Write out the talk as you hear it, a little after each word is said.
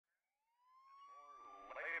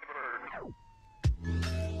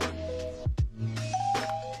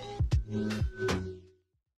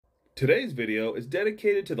Today's video is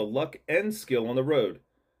dedicated to the luck and skill on the road.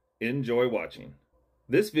 Enjoy watching.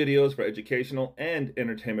 This video is for educational and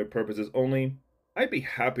entertainment purposes only. I'd be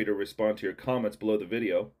happy to respond to your comments below the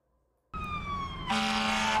video.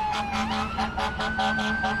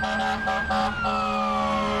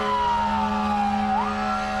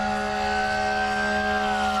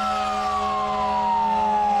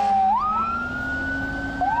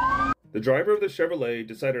 The driver of the Chevrolet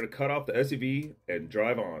decided to cut off the SUV and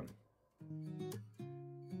drive on.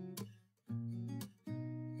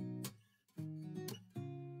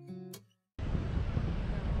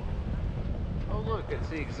 Oh look, it's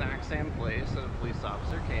the exact same place that a police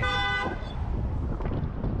officer came.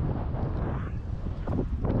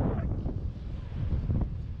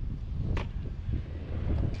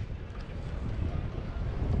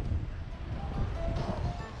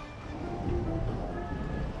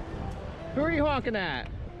 Who are you honking at?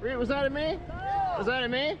 Was that at me? No. Was that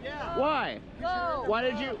at me? Yeah. Why? Go. Why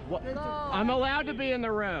did you? Go. I'm allowed to be in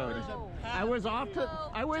the road. Go. I was off to.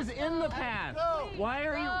 I was in the path. Go. Why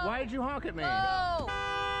are you? Why did you honk at me? Go.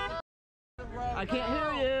 I can't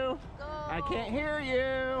hear you. I can't hear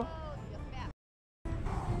you.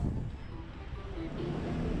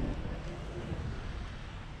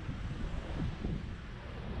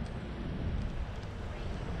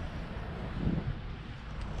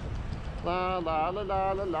 La la la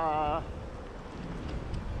la la la.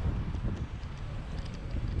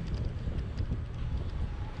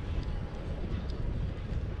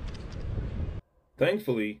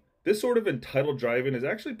 Thankfully, this sort of entitled driving is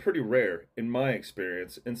actually pretty rare, in my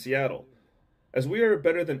experience, in Seattle, as we are a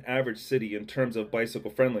better than average city in terms of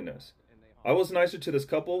bicycle friendliness. I was nicer to this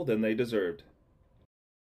couple than they deserved.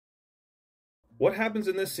 What happens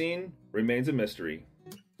in this scene remains a mystery.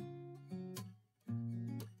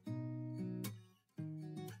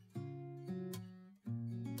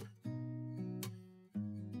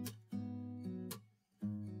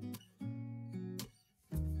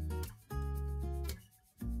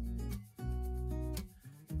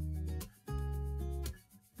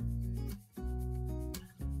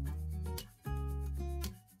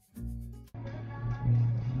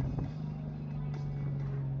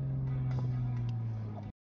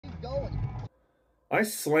 I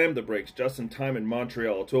slammed the brakes just in time in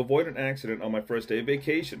Montreal to avoid an accident on my first day of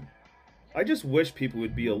vacation. I just wish people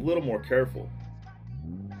would be a little more careful.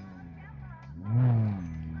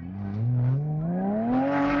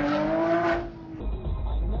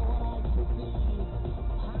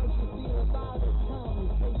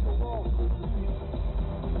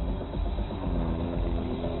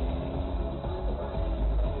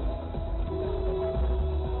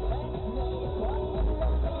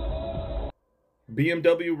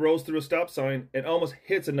 BMW rolls through a stop sign and almost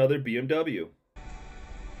hits another BMW.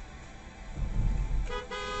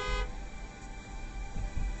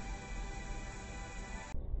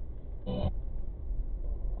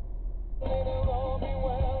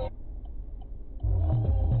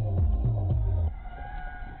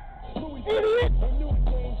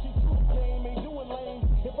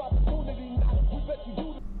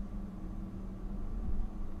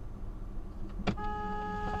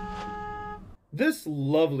 This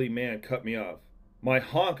lovely man cut me off. My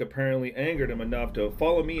honk apparently angered him enough to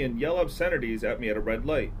follow me and yell obscenities at me at a red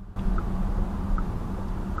light.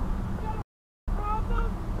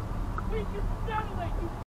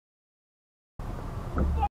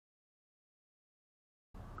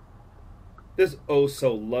 This oh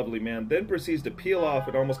so lovely man then proceeds to peel off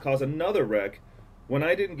and almost cause another wreck when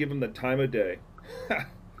I didn't give him the time of day.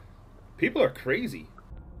 People are crazy.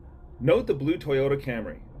 Note the blue Toyota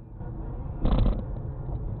Camry.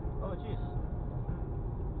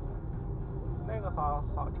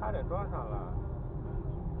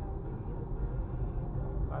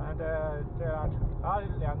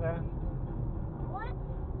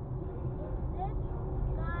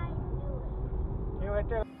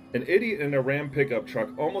 An idiot in a Ram pickup truck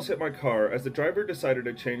almost hit my car as the driver decided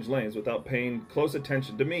to change lanes without paying close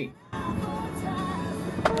attention to me.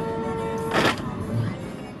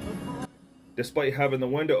 Despite having the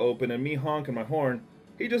window open and me honking my horn,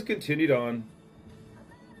 he just continued on.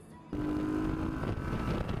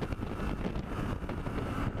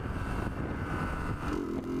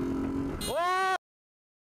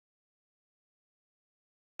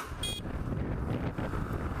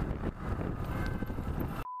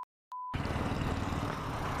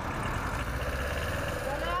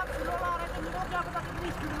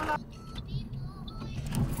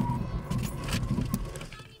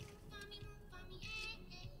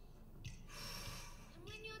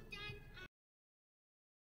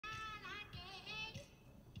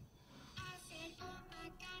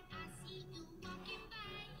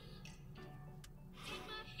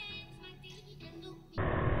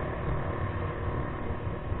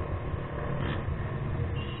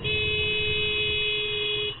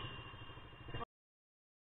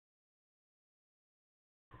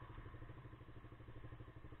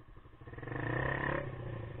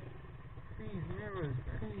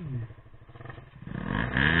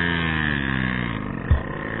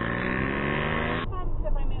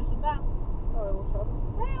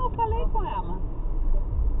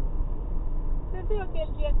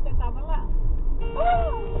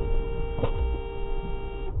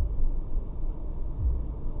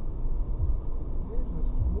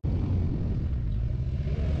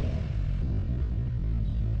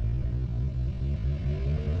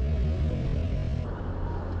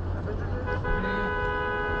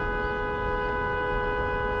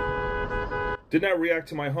 Did not react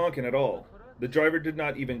to my honking at all. The driver did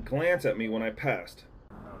not even glance at me when I passed.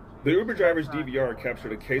 The Uber driver's DVR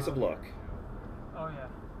captured a case of luck. Oh yeah.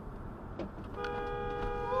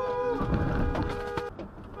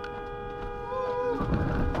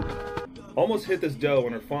 Almost hit this doe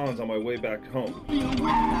and her fawns on my way back home.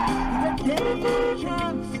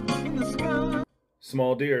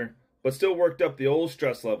 Small deer, but still worked up the old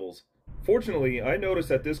stress levels. Fortunately, I noticed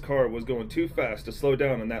that this car was going too fast to slow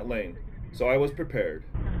down in that lane, so I was prepared.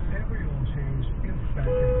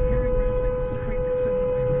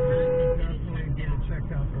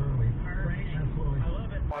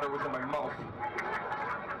 Water was in my mouth.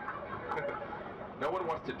 No one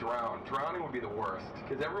wants to drown. Drowning would be the worst,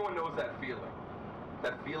 because everyone knows that feeling.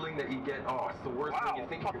 That feeling that you get, oh, it's the worst when you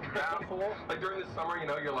think you're drowning. Like during the summer, you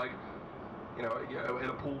know, you're like, you know, at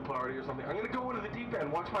a pool party or something. I'm going to go into the deep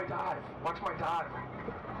end, watch my dive. Watch my dive.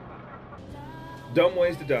 Dumb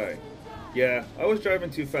ways to die. Yeah, I was driving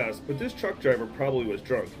too fast, but this truck driver probably was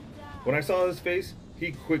drunk. When I saw his face,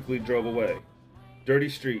 he quickly drove away. Dirty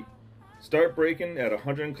street. Start braking at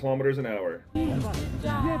 100 kilometers an hour.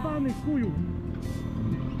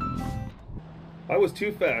 I was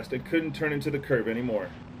too fast and couldn't turn into the curb anymore.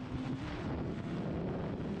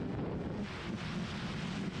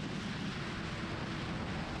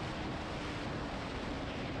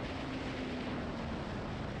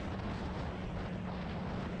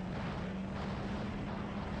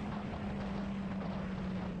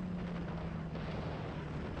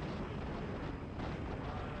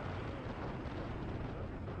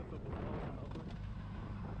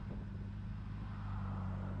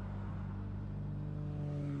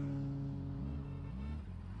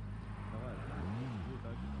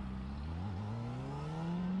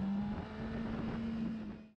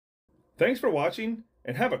 Thanks for watching,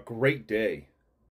 and have a great day.